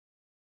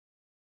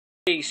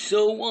Hey,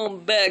 so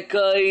I'm back.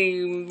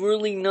 I'm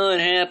really not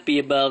happy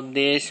about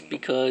this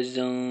because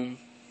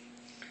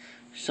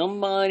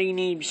somebody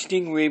named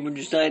Stingraver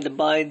decided to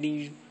buy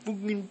these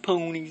fucking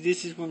ponies.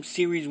 This is from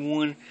Series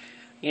 1.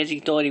 I guess he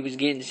thought he was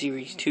getting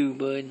Series 2,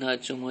 but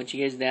not so much.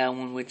 He has that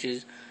one, which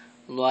is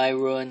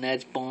Lyra, and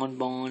that's Bon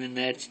Bon, and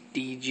that's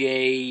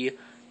DJ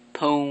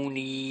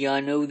Pony. I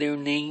know their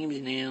names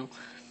now.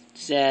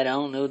 Sad, I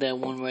don't know that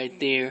one right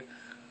there.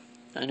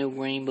 I know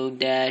Rainbow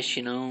Dash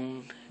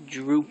and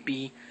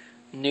Droopy.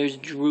 And there's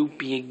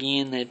Droopy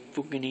again, that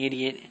fucking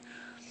idiot.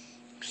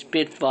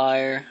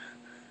 Spitfire.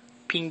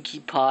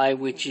 Pinkie Pie,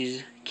 which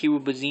is Kira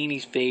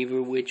Bazzini's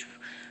favorite, which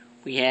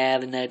we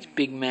have, and that's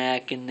Big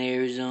Mac. And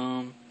there's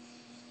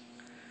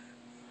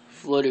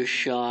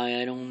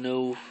Fluttershy. I don't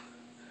know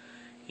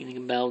anything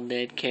about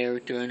that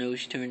character. I know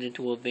she turned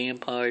into a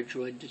vampire,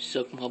 tried to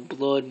suck my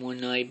blood one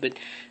night, but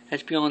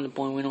that's beyond the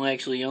point. We don't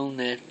actually own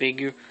that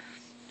figure.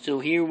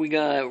 So here we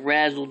got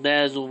Razzle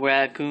Dazzle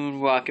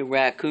Raccoon, Rocket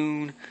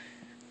Raccoon.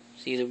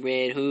 See the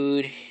red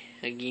hood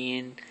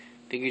again.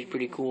 Figure's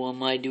pretty cool. I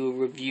might do a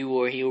review,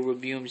 or he'll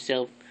review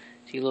himself.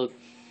 See, look,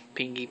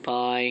 Pinkie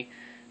Pie,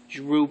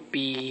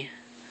 Droopy,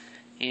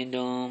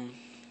 and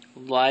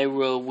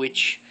Lyra,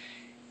 which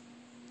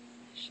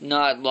is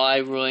not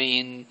Lyra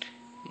in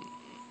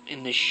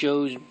the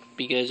shows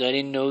because I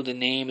didn't know the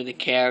name of the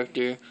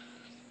character,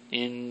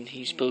 and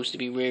he's supposed to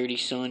be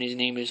Rarity's son. His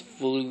name is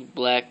Flute,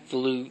 Black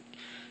Flute.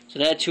 So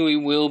that's who he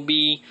will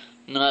be.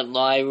 Not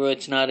Lyra.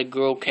 It's not a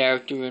girl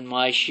character in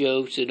my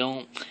show, so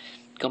don't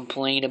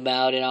complain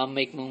about it. I'll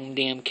make my own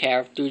damn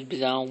characters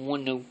because I don't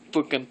want no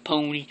freaking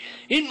pony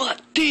in my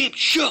damn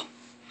show.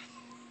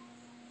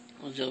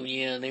 So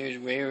yeah, there's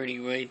Rarity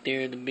right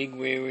there, the big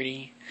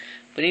Rarity.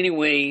 But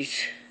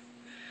anyways,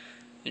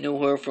 you know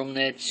her from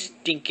that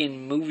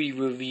stinking movie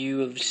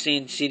review of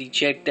Sin City.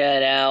 Check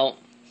that out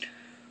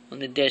on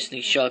the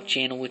Destiny Shock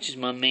channel, which is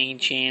my main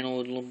channel.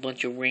 A little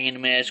bunch of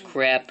random ass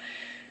crap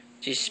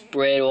just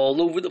spread all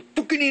over the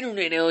fucking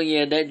internet. Hell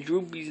yeah, that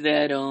Droopy's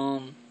that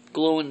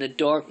glow in the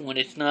dark one.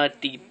 It's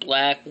not the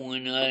black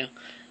one. I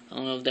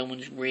don't know if that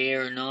one's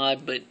rare or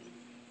not, but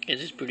I guess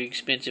it's pretty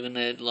expensive, and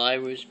that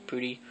Lyra's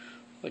pretty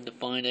hard to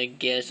find, I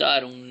guess. I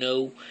don't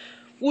know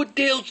what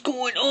the hell's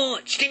going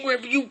on.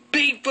 Stingraver, you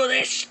paid for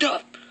that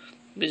stuff,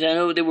 because I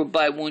know they were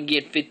buy one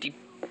get 50%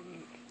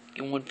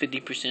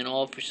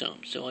 off or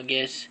something. So I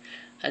guess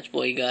that's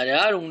why he got it.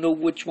 I don't know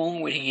what's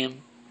wrong with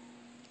him.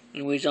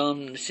 Anyways,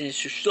 I'm the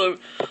Sinister Star.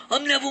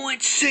 I'm never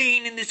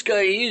insane, and this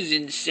guy is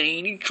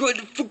insane. He tried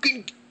to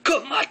fucking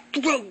cut my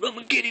throat. I'm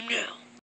gonna get him now.